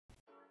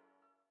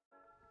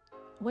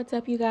What's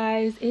up, you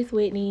guys? It's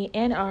Whitney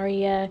and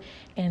Aria,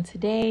 and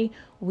today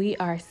we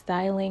are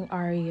styling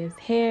Aria's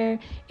hair.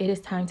 It is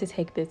time to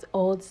take this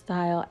old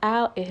style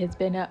out. It has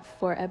been up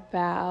for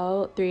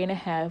about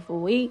 3.5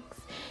 weeks,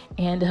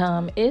 and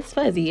it's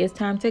fuzzy. It's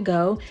time to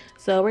go.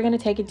 So we're gonna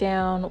take it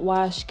down,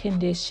 wash,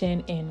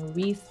 condition, and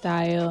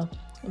restyle.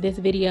 This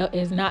video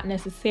is not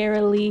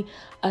necessarily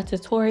a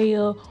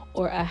tutorial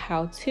or a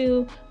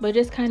how-to, but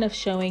just kind of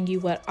showing you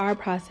what our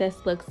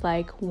process looks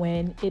like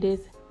when it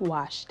is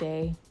wash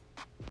day.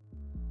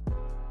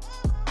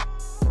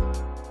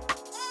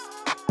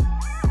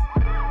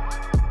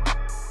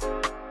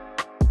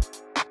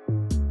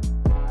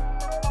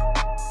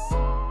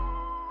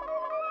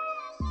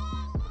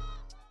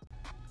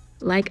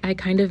 Like I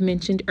kind of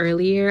mentioned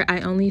earlier,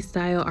 I only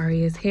style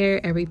Aria's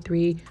hair every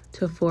 3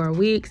 to 4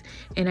 weeks,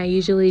 and I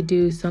usually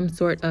do some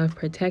sort of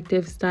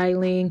protective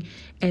styling,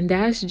 and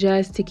that's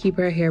just to keep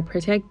her hair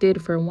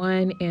protected for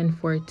one, and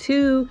for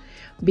two,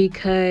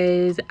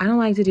 because I don't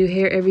like to do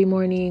hair every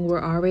morning.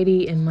 We're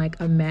already in like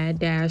a mad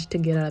dash to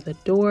get out of the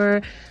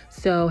door,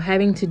 so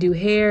having to do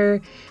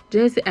hair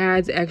just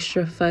adds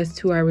extra fuss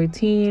to our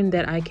routine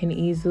that I can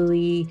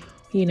easily,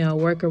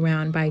 work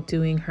around by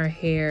doing her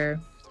hair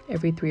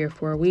every 3 or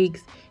 4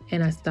 weeks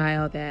in a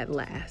style that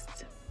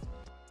lasts.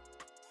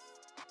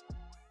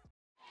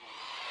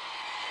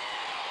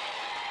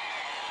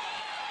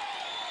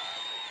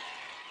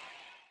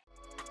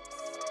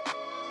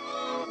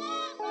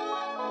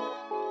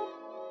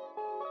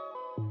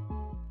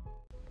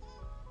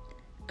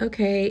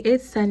 Okay,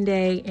 it's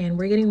Sunday and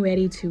we're getting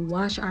ready to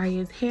wash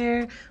Aria's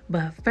hair,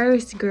 but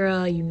first, girl,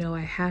 I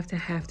have to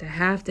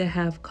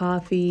have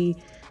coffee.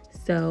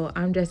 So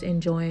I'm just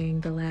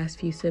enjoying the last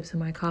few sips of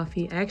my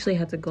coffee. I actually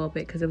had to gulp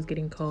it because it was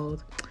getting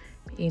cold.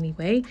 But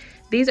anyway,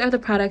 these are the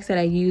products that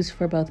I use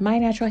for both my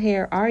natural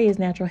hair, Aria's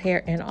natural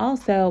hair, and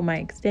also my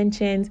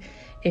extensions.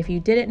 If you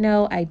didn't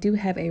know, I do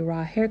have a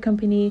raw hair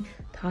company,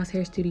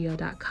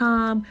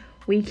 tosshairstudio.com.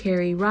 We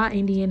carry raw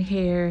Indian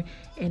hair,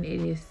 and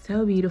it is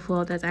so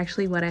beautiful. That's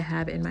actually what I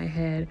have in my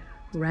head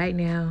right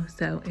now.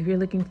 So if you're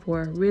looking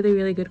for really,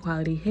 really good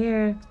quality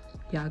hair,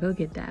 y'all go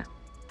get that.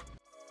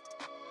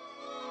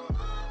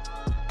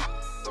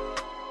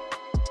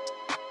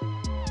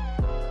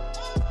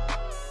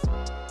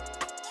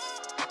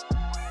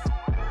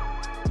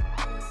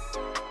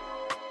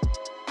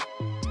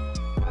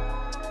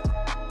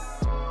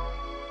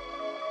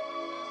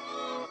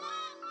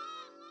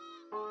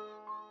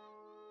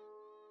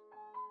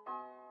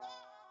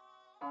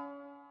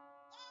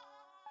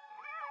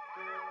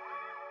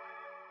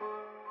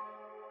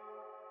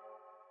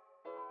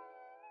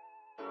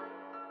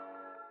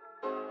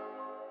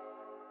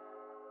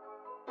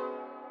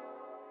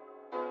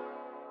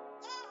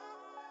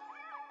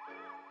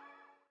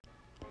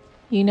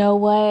 You know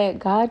what?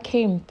 God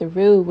came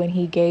through when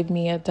he gave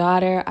me a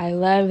daughter. I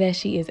love that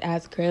she is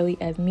as girly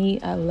as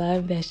me. I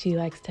love that she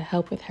likes to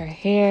help with her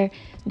hair.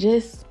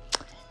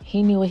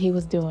 He knew what he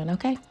was doing,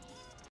 okay?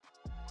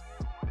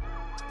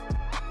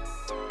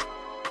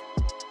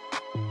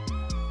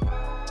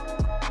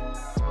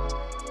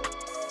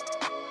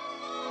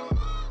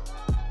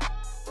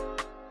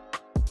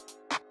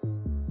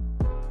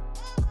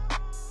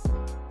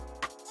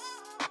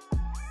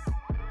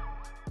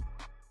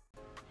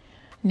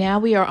 Now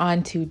we are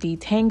on to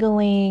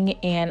detangling,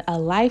 and a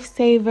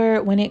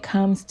lifesaver when it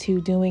comes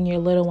to doing your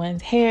little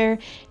one's hair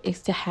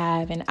is to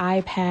have an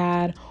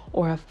iPad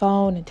or a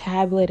phone, a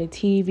tablet, a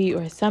TV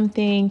or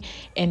something.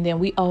 And then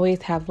we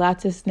always have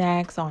lots of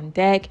snacks on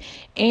deck,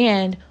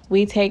 and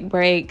we take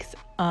breaks.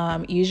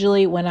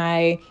 Usually when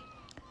I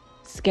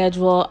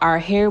schedule our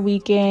hair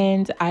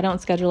weekends, I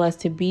don't schedule us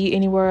to be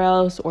anywhere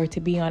else or to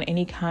be on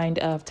any kind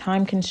of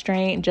time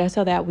constraint, just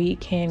so that we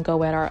can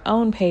go at our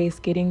own pace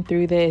getting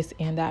through this,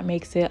 and that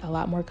makes it a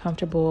lot more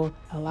comfortable,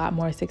 a lot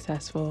more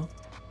successful.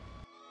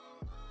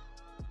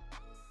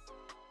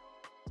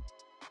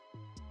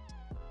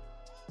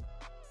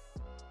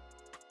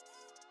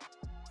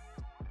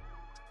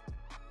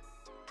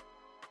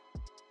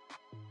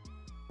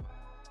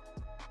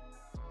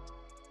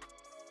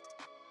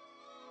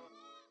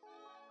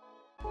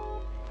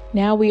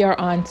 Now we are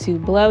on to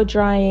blow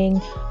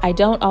drying. I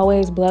don't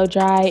always blow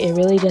dry. It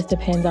really just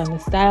depends on the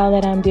style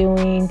that I'm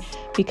doing.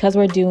 Because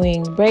we're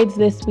doing braids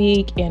this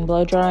week, and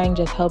blow drying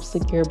just helps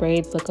your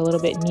braids look a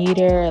little bit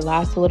neater,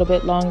 last a little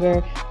bit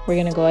longer, we're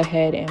gonna go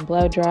ahead and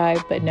blow dry.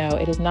 But no,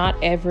 it is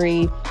not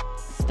every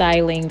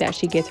styling that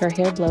she gets her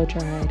hair blow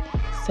dried.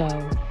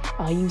 So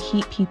all you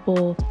heat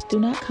people, do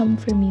not come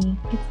for me.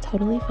 It's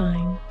totally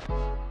fine.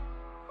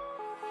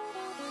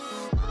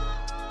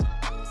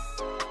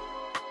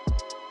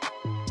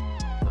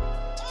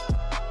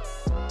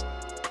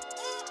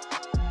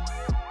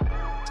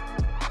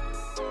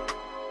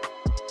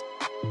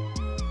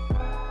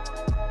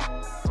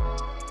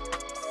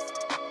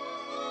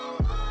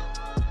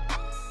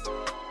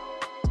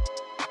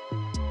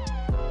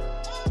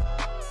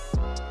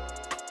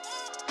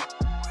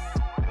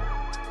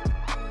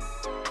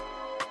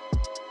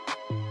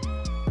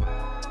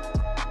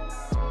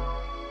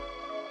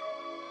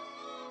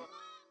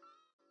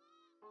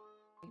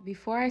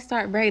 Before I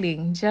start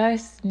braiding,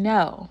 just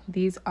know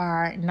these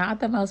are not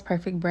the most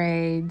perfect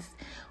braids.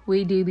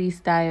 We do these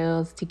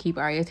styles to keep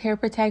Arya's hair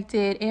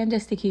protected and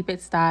just to keep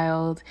it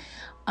styled.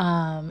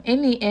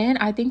 In the end,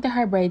 I think that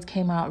her braids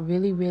came out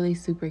really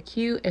super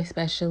cute,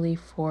 especially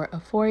for a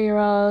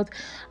 4-year-old.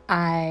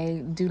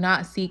 I do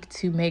not seek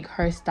to make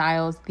her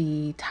styles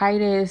the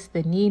tightest,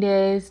 the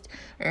neatest,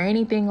 or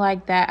anything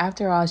like that.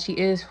 After all, she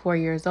is 4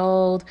 years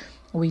old.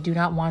 We do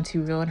not want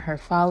to ruin her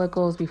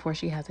follicles before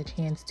she has a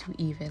chance to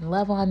even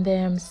love on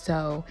them.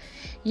 So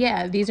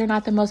yeah, these are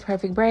not the most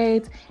perfect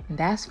braids, and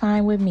that's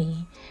fine with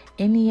me.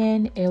 In the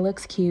end, it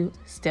looks cute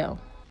still.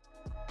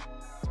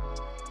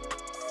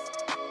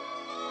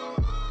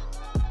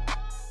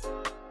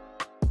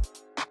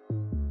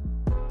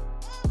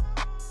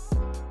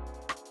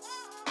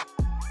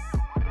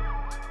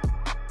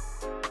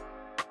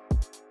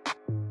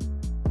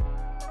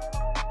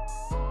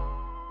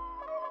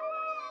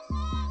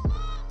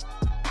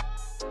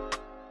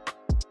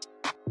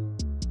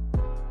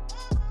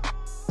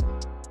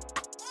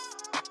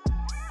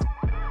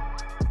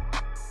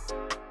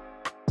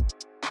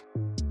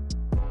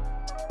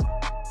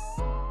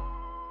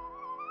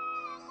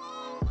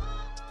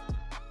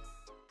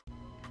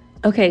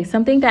 Okay,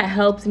 something that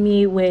helped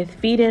me with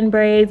feed-in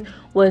braids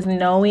was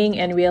knowing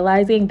and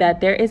realizing that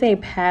there is a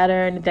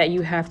pattern that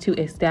you have to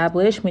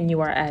establish when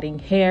you are adding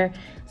hair.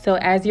 So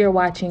as you're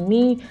watching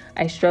me,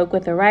 I stroke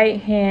with the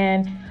right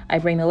hand, I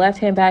bring the left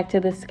hand back to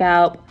the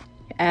scalp,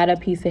 add a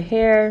piece of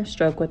hair,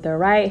 stroke with the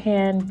right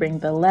hand, bring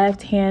the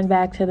left hand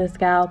back to the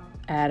scalp,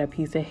 add a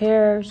piece of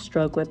hair,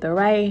 stroke with the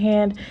right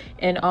hand,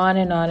 and on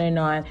and on and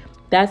on.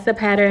 That's the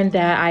pattern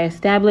that I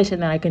established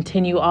and that I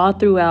continue all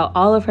throughout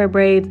all of her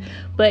braids.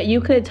 But you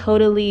could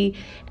totally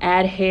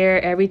add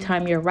hair every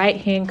time your right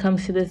hand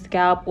comes to the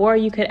scalp, or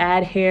you could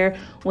add hair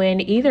when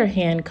either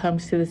hand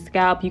comes to the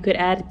scalp. You could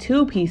add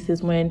 2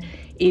 pieces when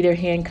either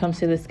hand comes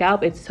to the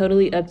scalp. It's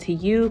totally up to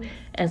you,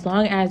 as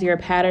long as your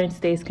pattern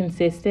stays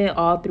consistent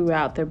all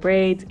throughout the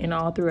braids and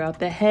all throughout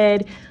the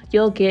head.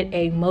 You'll get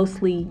a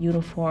mostly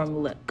uniform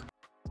look.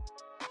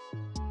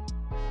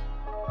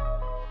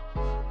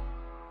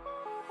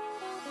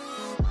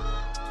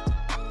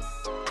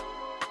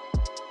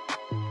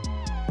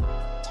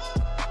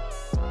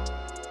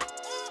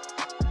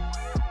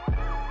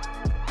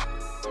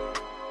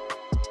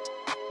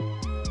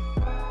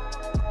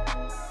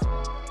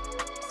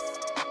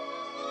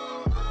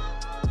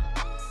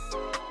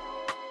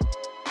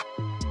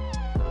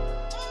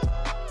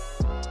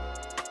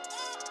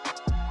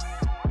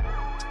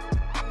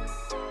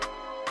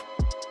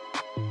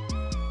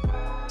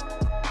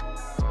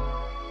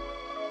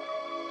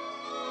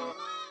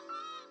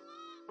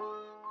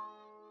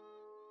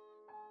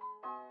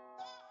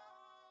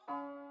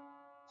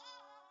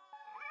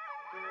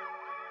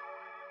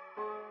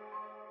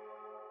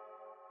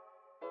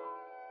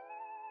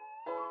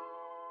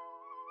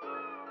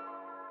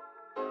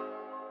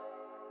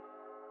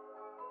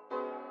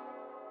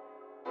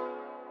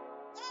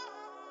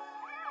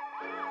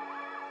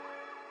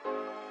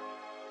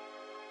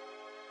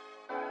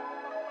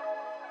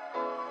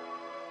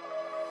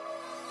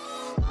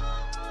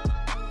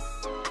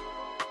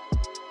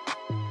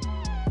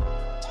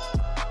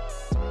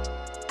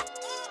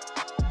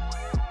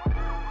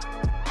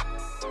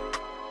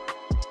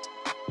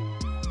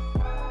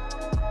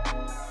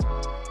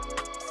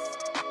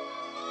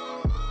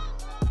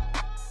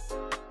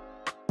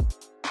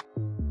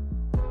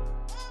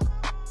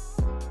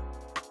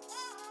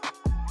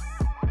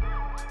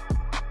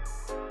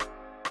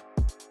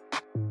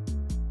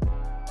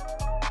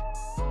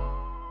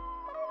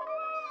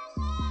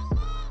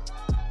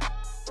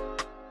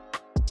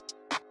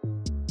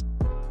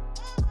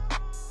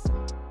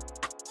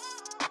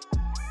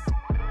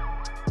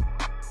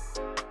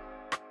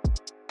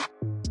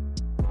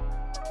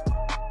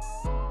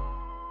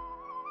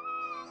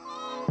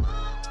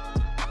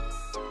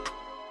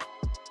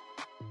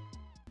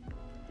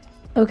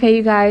 Okay,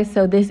 you guys,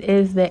 so this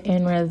is the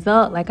end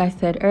result. Like I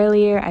said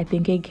earlier, I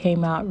think it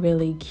came out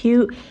really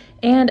cute,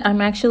 and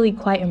I'm actually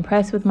quite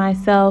impressed with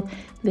myself.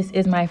 This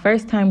is my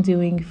first time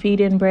doing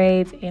feed-in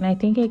braids, and I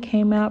think it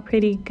came out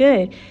pretty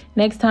good.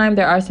 Next time,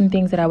 there are some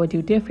things that I would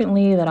do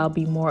differently that I'll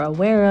be more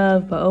aware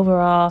of, but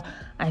overall,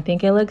 I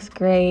think it looks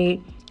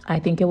great. I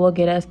think it will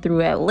get us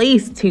through at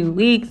least 2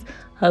 weeks,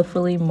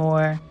 hopefully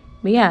more.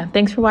 But yeah,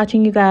 thanks for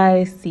watching, you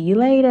guys. See you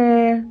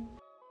later.